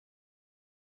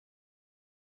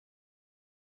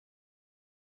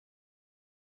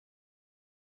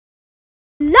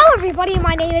Hello everybody,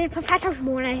 my name is Professor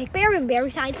Soborno in Bari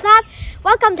Science Lab.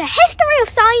 Welcome to History of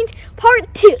Science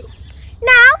Part 2.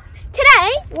 Now,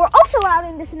 today, we're also out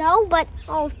in the snow, but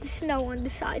the snow on the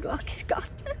sidewalk is gone.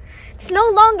 It's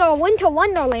no longer a winter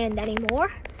wonderland anymore.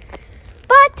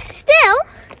 But still,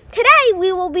 today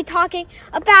we will be talking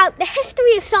about the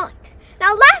history of science.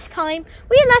 Now, last time,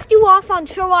 we left you off on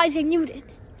Sir Isaac Newton.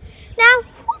 Now,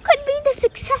 who could be the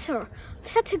successor of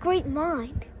such a great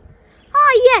mind?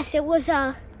 Yes, it was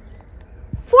a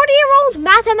 40-year-old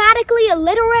mathematically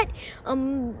illiterate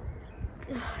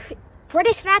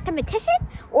British mathematician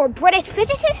or British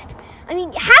physicist. I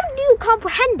mean, how do you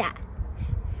comprehend that?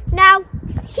 Now,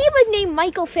 he was named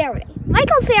Michael Faraday.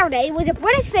 Michael Faraday was a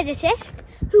British physicist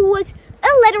who was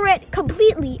illiterate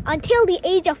completely until the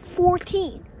age of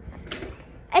 14.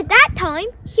 At that time,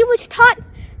 he was taught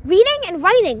reading and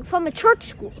writing from a church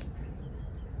school.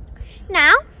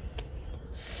 Now,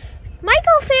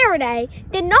 Michael Faraday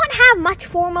did not have much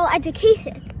formal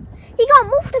education. He got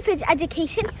most of his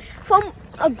education from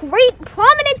a great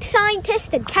prominent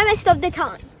scientist and chemist of the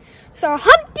time, Sir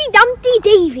Humpty Dumpty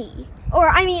Davy.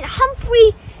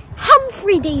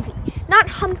 Humphrey Davy. Not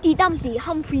Humpty Dumpty,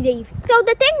 Humphrey Davy. So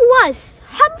the thing was,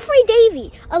 Humphrey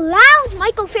Davy allowed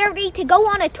Michael Faraday to go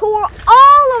on a tour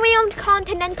all around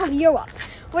continental Europe,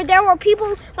 where there were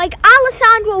people like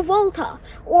Alessandro Volta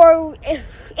or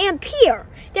Ampere.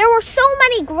 There were so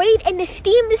many great and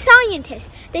esteemed scientists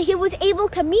that he was able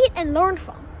to meet and learn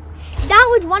from. That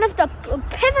was one of the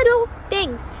pivotal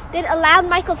things that allowed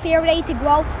Michael Faraday to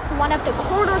grow to one of the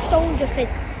cornerstones of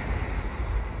physics.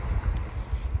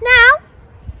 Now,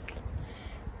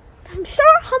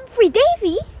 Sir Humphrey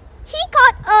Davy, he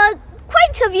got a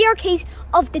quite severe case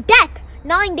of the death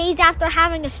 9 days after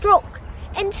having a stroke.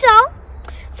 And so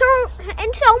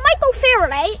Michael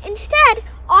Faraday instead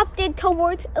opted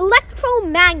towards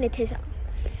electromagnetism.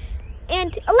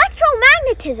 And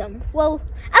electromagnetism,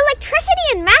 electricity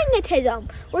and magnetism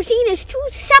were seen as two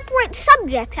separate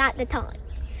subjects at the time.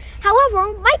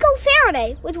 However, Michael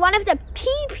Faraday was one of the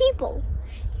key people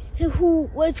who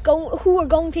were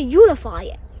going to unify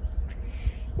it.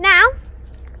 Now,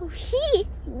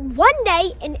 one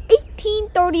day in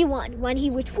 1831, when he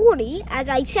was 40, as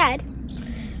I said,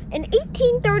 in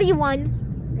 1831,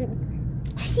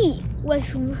 he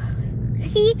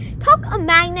took a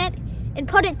magnet and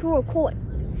put it through a coil.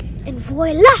 And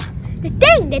voila, the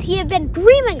thing that he had been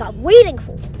dreaming of, waiting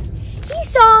for. He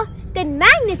saw that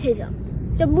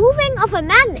magnetism, the moving of a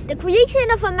magnet, the creation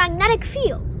of a magnetic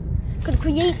field, could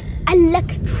create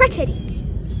electricity.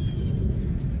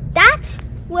 That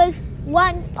was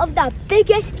one of the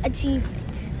biggest achievements.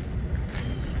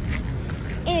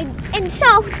 And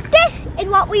so, this is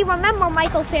what we remember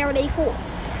Michael Faraday for.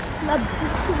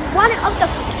 One of the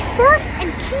first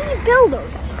and key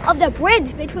builders of the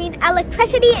bridge between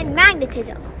electricity and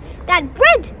magnetism. That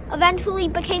bridge eventually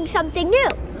became something new,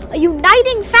 a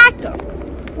uniting factor,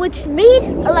 which made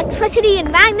electricity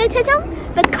and magnetism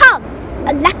become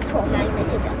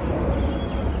electromagnetism.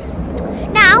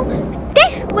 Now,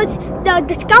 this was the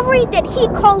discovery that he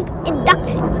called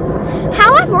induction.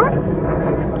 However,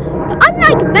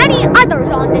 unlike many others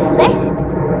on this list,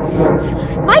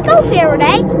 Michael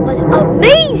Faraday was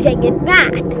amazing in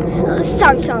math.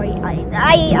 Sorry,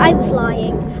 I was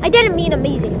lying. I didn't mean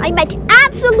amazing. I meant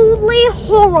absolutely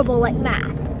horrible at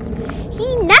math.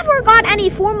 He never got any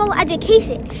formal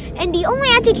education, and the only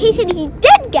education he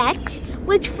did get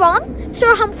was from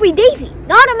Sir Humphrey Davy,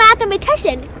 not a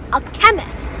mathematician, a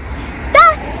chemist.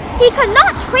 Thus, he could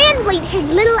not translate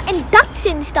his little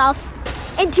induction stuff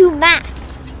into math.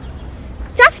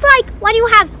 Just like when you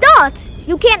have thoughts,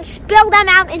 you can't spill them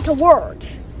out into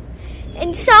words.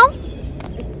 And so,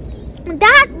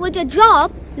 that was a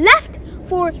job left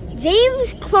for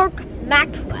James Clerk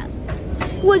Maxwell,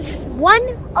 who was one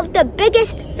of the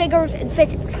biggest figures in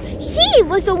physics. He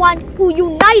was the one who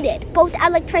united both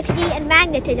electricity and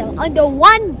magnetism under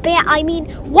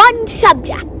one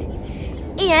subject.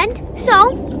 And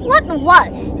so, what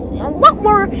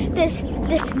were this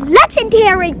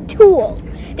legendary tool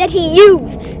that he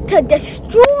used to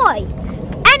destroy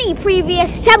any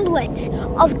previous semblance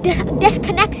of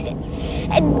disconnection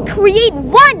and create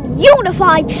one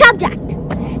unified subject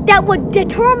that would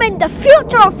determine the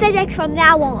future of physics from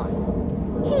now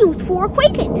on? He used 4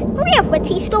 equations, 3 of which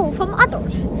he stole from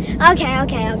others.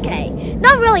 Okay.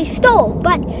 Not really stole,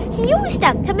 but he used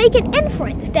them to make an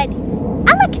inference that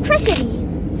electricity,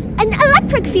 an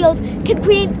electric field, can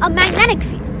create a magnetic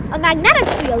field. A magnetic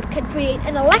field can create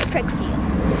an electric field.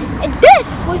 And this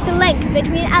was the link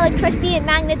between electricity and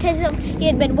magnetism he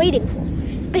had been waiting for.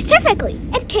 Specifically,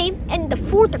 it came in the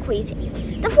 4th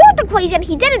equation. The 4th equation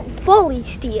he didn't fully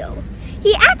steal.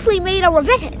 he actually made a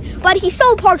revision, but he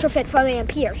stole parts of it from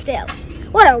Ampere still.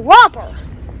 What a robber!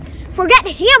 Forget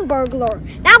Hamburglar.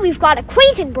 Now we've got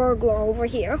equation burglar over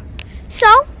here. So,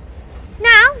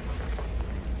 now,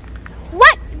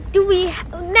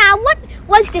 what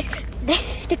was this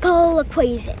mystical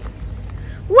equation?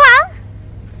 Well,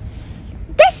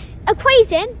 this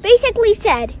equation basically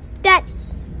said that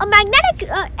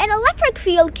an electric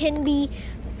field can be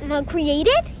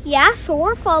created, yeah,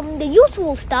 sure, from the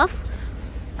usual stuff,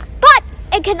 but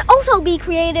it can also be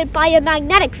created by a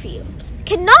magnetic field. It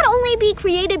can not only be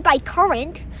created by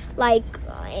current, like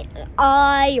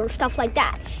I or stuff like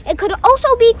that. It could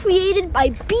also be created by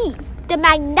B, the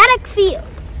magnetic field.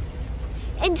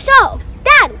 And so,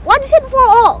 that, once and for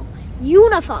all,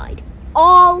 unified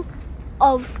all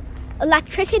of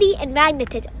electricity and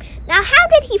magnetism. Now, how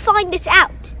did he find this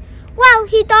out? Well,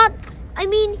 he thought,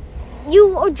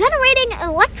 you are generating an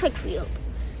electric field.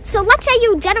 So let's say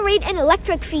you generate an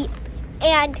electric field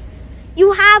and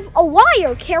you have a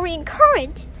wire carrying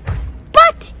current,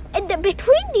 but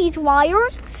between these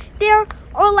wires, there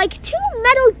are like two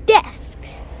metal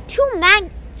discs, two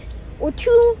magnets, or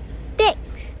two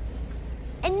things.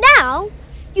 And now,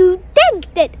 you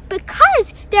think that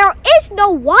because there is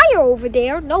no wire over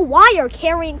there, no wire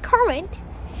carrying current,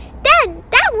 then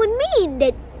that would mean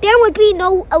that there would be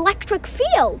no electric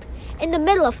field in the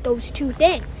middle of those two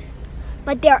things.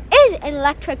 But there is an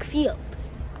electric field.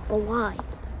 Well, why?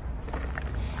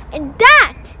 And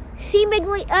that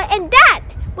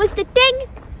was the thing,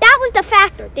 that was the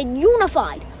factor that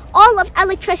unified all of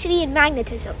electricity and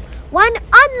magnetism. One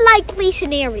unlikely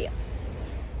scenario.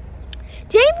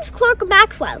 James Clerk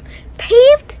Maxwell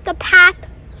paved the path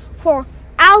for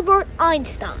Albert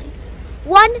Einstein,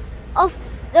 one of,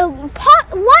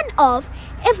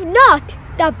 if not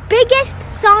the biggest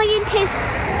scientist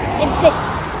in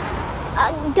physics,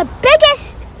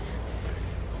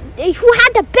 who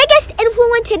had the biggest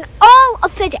influence in all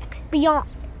of physics beyond.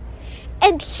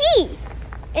 And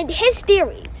his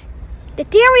theories, the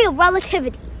theory of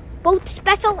relativity, both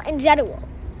special and general,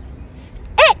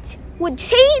 it would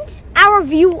change our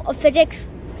view of physics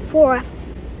forever.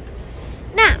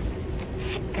 Now,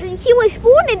 he was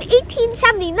born in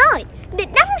 1879, and it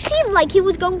never seemed like he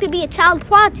was going to be a child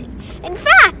prodigy. In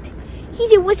fact,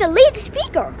 he was a late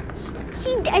speaker.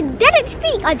 He didn't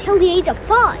speak until the age of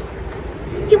 5.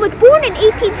 He was born in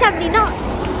 1879,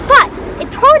 but it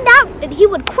turned out that he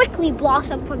would quickly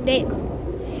blossom from there.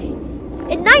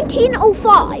 In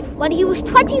 1905, when he was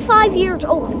 25 years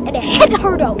old and a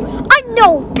hitherto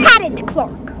unknown patent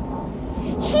clerk,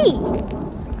 he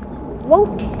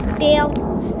wrote down.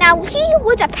 Now, he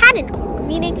was a patent clerk,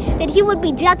 meaning that he would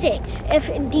be judging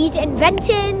if these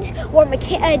inventions or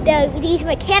these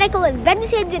mechanical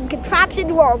inventions and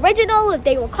contraptions were original, if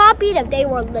they were copied, if they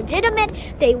were legitimate,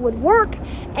 they would work,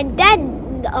 and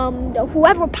then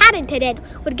whoever patented it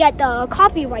would get the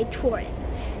copyright for it.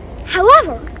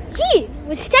 However, he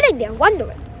was sitting there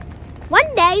wondering,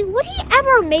 one day, would he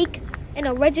ever make an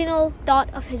original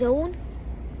thought of his own?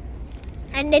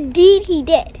 And indeed he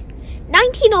did.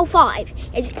 1905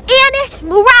 is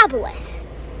Anismirabilis.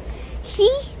 He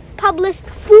published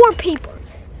 4 papers.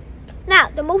 Now,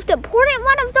 the most important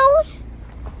one of those,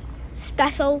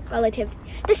 special relativity.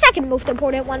 The second most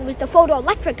important one was the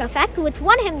photoelectric effect, which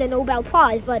won him the Nobel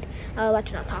Prize, but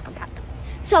let's not talk about that.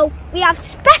 So, we have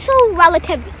special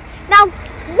relativity. Now,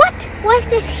 what was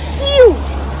this huge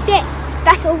thing,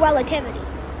 special relativity?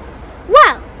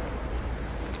 Well,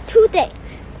 2 things.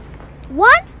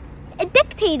 One, it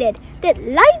dictated that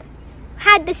light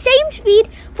had the same speed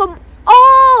from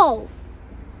all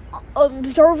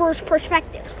observers'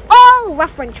 perspectives, all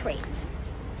reference frames.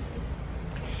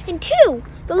 And 2,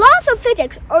 the laws of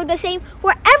physics are the same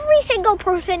for every single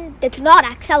person that's not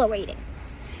accelerating.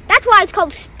 That's why it's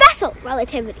called special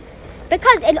relativity,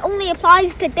 because it only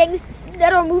applies to things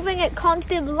that are moving at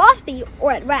constant velocity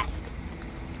or at rest.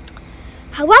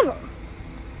 However,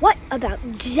 what about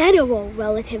general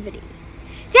relativity?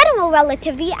 General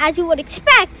relativity, as you would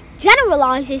expect,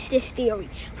 generalizes this theory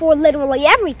for literally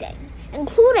everything,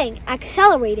 including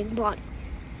accelerating bodies.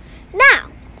 Now,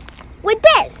 with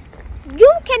this,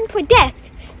 you can predict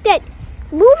that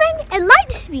moving at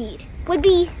light speed would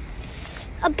be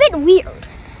a bit weird.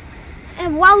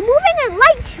 And while moving at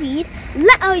light speed,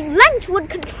 length would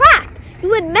contract. You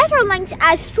would measure length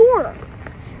as shorter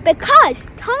because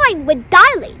time would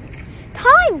dilate.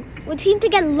 Time would seem to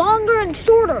get longer and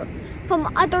shorter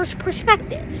from others'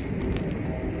 perspectives.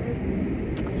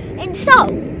 And so,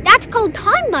 that's called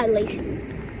time dilation.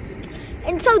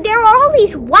 And so there are all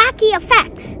these wacky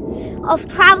effects of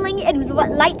traveling at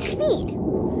light speed.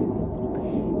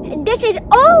 And this is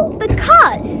all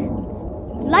because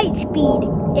light speed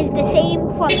is the same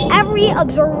from every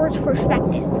observer's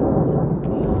perspective.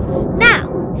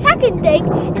 Now, second thing,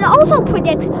 it also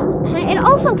predicts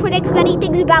many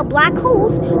things about black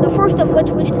holes, the first of which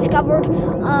was discovered,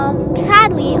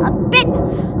 sadly, a bit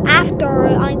after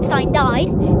Einstein died.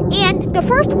 And the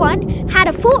first one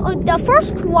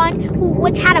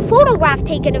which had a photograph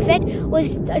taken of it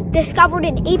was discovered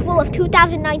in April of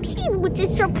 2019, which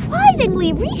is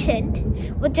surprisingly recent,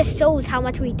 which just shows how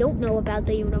much we don't know about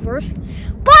the universe.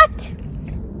 But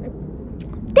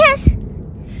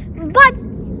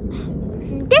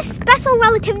this special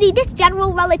relativity, this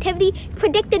general relativity,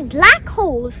 predicted black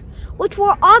holes, which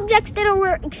were objects that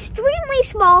were extremely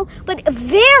small but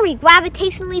very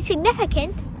gravitationally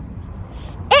significant.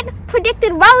 It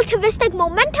predicted relativistic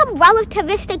momentum,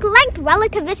 relativistic length,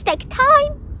 relativistic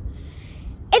time.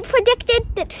 It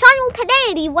predicted that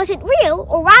simultaneity wasn't real,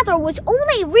 or rather was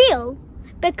only real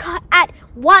because at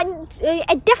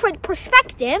different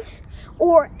perspectives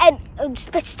or at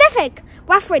specific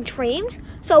reference frames.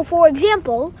 So, for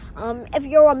example, if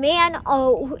you're a man,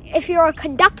 if you're a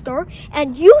conductor,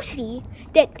 and you see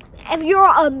that if you're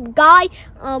a guy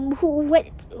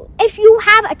if you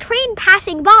have a train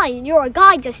passing by and you're a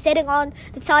guy just sitting on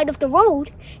the side of the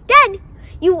road, then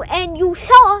you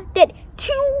saw that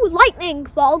two lightning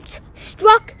bolts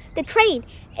struck the train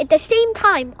at the same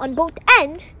time on both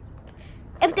ends.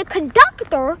 If the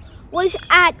conductor was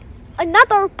at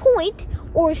another point,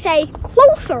 or say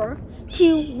closer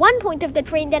to one point of the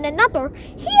train than another,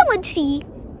 he would see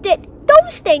that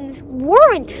those things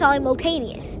weren't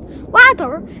simultaneous.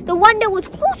 Rather, the one that was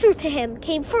closer to him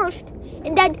came first,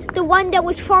 and then the one that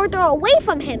was farther away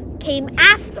from him came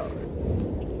after.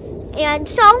 And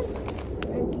so,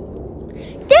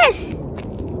 this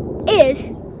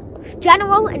is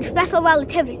general and special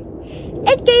relativity.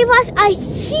 It gave us a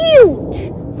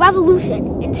huge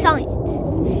revolution in science.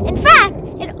 In fact,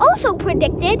 it also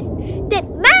predicted that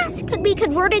mass could be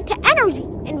converted to energy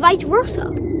and vice versa.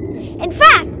 In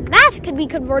fact, mass could be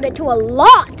converted to a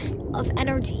lot of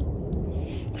energy.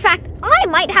 In fact, I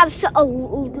might have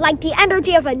like the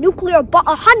energy of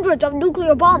hundreds of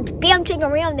nuclear bombs bouncing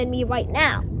around in me right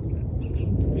now.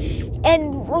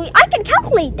 And I can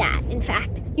calculate that, in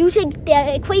fact, using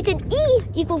the equation E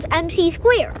equals mc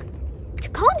squared. It's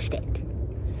constant.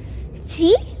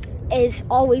 C is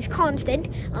always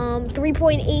constant,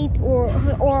 3.8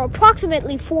 or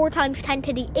approximately 4 times 10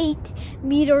 to the 8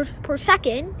 meters per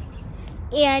second.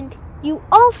 And you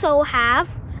also have,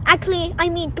 3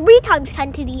 times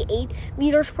 10 to the 8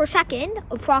 meters per second,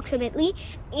 approximately.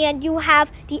 And you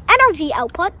have the energy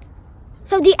output.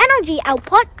 So the energy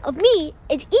output of me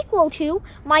is equal to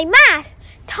my mass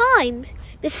times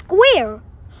the square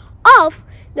of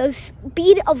the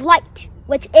speed of light,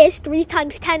 which is 3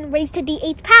 times 10 raised to the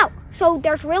 8th power. So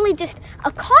there's really just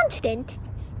a constant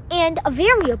and a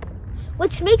variable,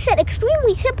 which makes it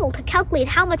extremely simple to calculate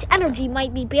how much energy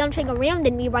might be bouncing around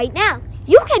in me right now.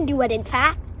 You can do it, in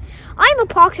fact. I'm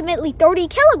approximately 30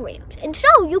 kilograms, and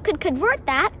so you could convert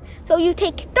that. So you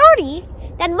take 30,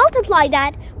 then multiply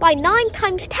that by 9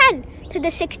 times 10 to the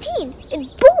 16,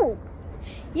 and boom!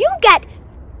 You get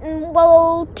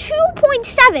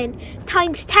 2.7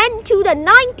 times 10 to the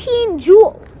 19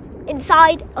 joules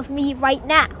inside of me right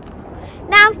now.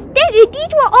 Now,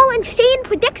 these were all insane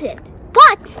predictions,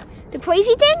 but the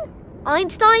crazy thing,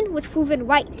 Einstein was proven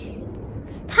right.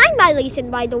 Time dilation,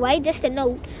 by the way, just a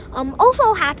note,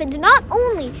 also happens not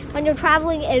only when you're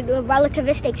traveling at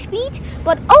relativistic speeds,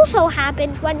 but also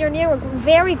happens when you're near a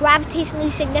very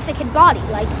gravitationally significant body,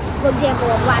 like, for example,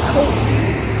 a black hole.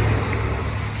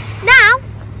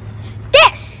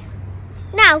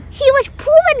 Now, he was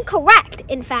proven correct,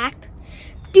 in fact,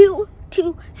 due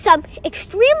to some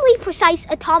extremely precise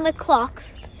atomic clocks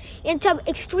and some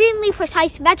extremely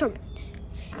precise measurements.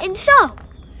 And so,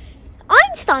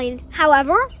 Einstein,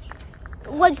 however,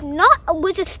 was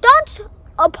a staunch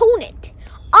opponent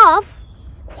of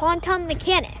quantum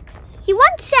mechanics. He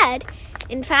once said,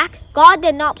 in fact, God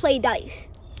did not play dice.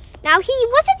 Now, he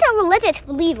wasn't a religious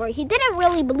believer. He didn't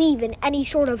really believe in any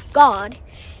sort of God.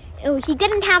 He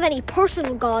didn't have any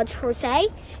personal gods, per se.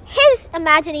 His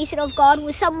imagination of God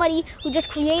was somebody who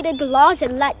just created the laws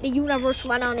and let the universe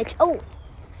run on its own.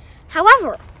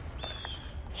 However,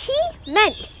 he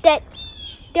meant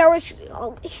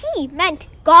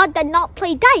God did not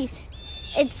play dice.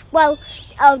 It's, a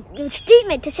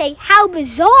statement to say how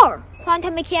bizarre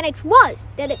quantum mechanics was,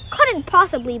 that it couldn't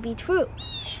possibly be true.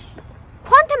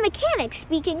 Quantum mechanics,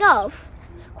 speaking of,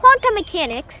 quantum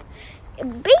mechanics,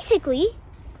 basically,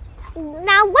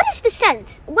 now what is the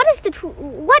sense? What is the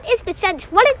sense?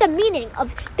 What is the meaning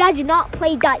of does not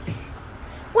play dice?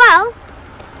 Well,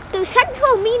 the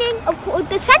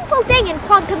central thing in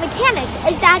quantum mechanics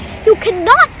is that you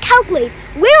cannot calculate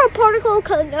where a particle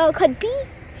could be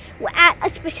at a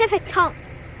specific time.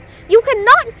 You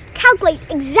cannot calculate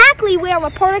exactly where a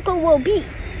particle will be.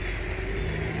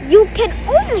 You can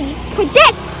only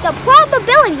predict the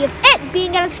probability of it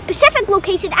being at a specific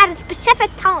location at a specific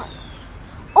time.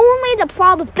 Only the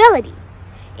probability.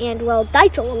 And, well,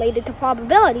 dice are related to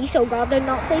probability, so God did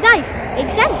not play dice.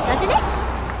 Makes sense, doesn't it?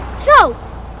 So,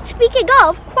 speaking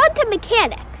of quantum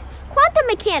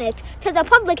mechanics to the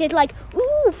public is like,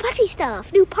 ooh, fuzzy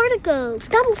stuff, new particles,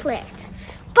 double slits.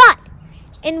 But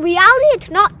in reality, it's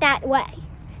not that way.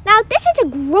 Now, this is a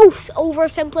gross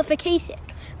oversimplification,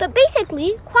 but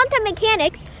basically, quantum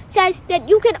mechanics says that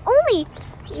you can only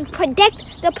predict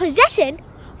the position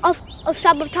of a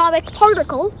subatomic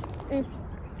particle.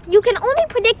 You can only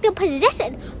predict the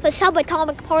position of a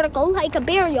subatomic particle like a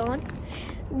baryon.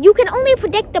 You can only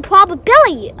predict the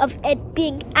probability of it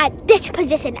being at this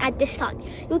position at this time.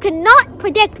 You cannot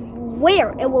predict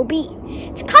where it will be.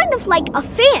 It's kind of like a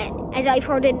fan, as I've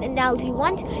heard an analogy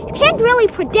once. You can't really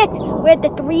predict where the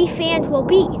 3 fans will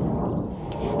be.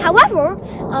 However,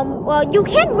 you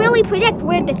can't really predict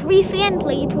where the 3 fan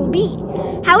blades will be.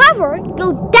 However,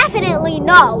 you'll definitely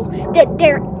know that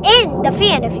they're in the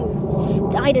fan if you,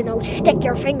 I don't know, stick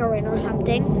your finger in or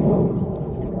something.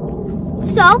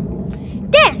 So,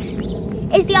 this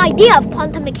is the idea of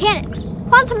quantum mechanics.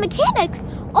 Quantum mechanics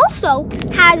also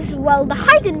has, well, the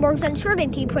Heisenberg's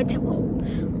uncertainty principle.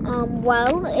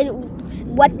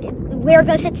 Where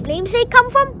does its namesake come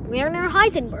from? Werner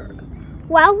Heisenberg.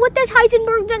 Well, what does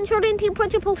Heisenberg's uncertainty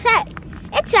principle say?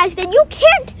 It says that you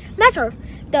can't measure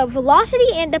the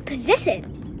velocity and the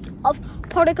position of a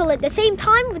particle at the same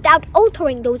time without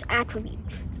altering those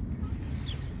attributes.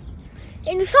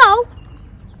 And so,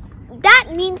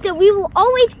 that means that we will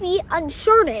always be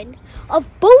uncertain of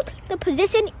both the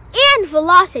position and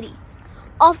velocity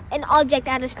of an object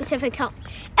at a specific time.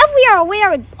 If we are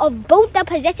aware of both the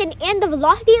position and the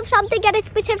velocity of something at a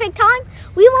specific time,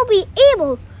 we will be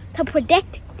able to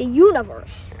predict the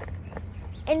universe.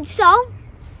 And so,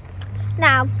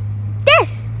 now,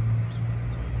 this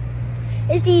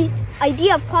is the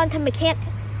idea of quantum mechanics.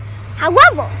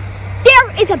 However,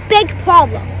 there is a big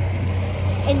problem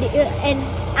in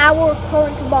our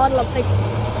current model of physics.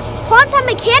 Quantum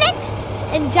mechanics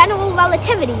and general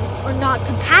relativity are not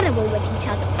compatible with each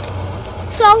other.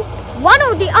 So, one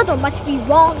or the other must be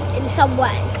wrong in some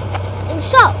way. And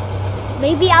so,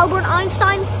 maybe Albert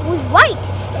Einstein was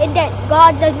right in that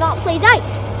God does not play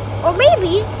dice. Or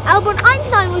maybe Albert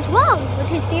Einstein was wrong with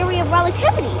his theory of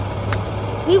relativity.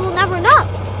 We will never know.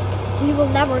 We will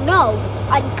never know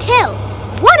until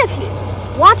one of you,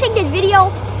 watching this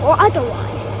video or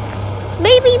otherwise,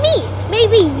 maybe me,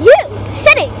 maybe you,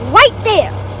 sitting right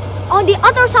there on the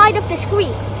other side of the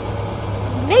screen,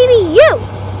 maybe you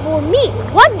or me,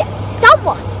 one day,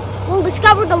 someone will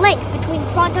discover the link between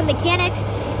quantum mechanics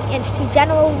and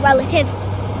general relativity.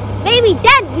 Maybe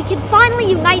then we can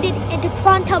finally unite it into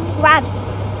quantum gravity.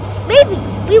 Maybe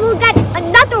we will get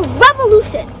another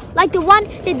revolution like the one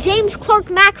that James Clerk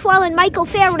Maxwell and Michael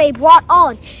Faraday brought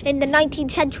on in the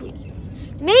 19th century.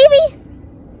 Maybe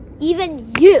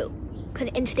even you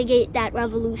could instigate that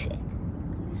revolution.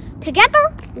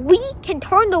 Together, we can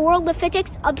turn the world of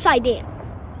physics upside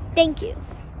down. Thank you.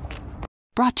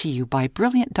 Brought to you by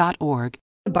Brilliant.org.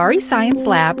 The Bari Science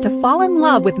Lab to fall in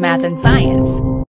love with math and science.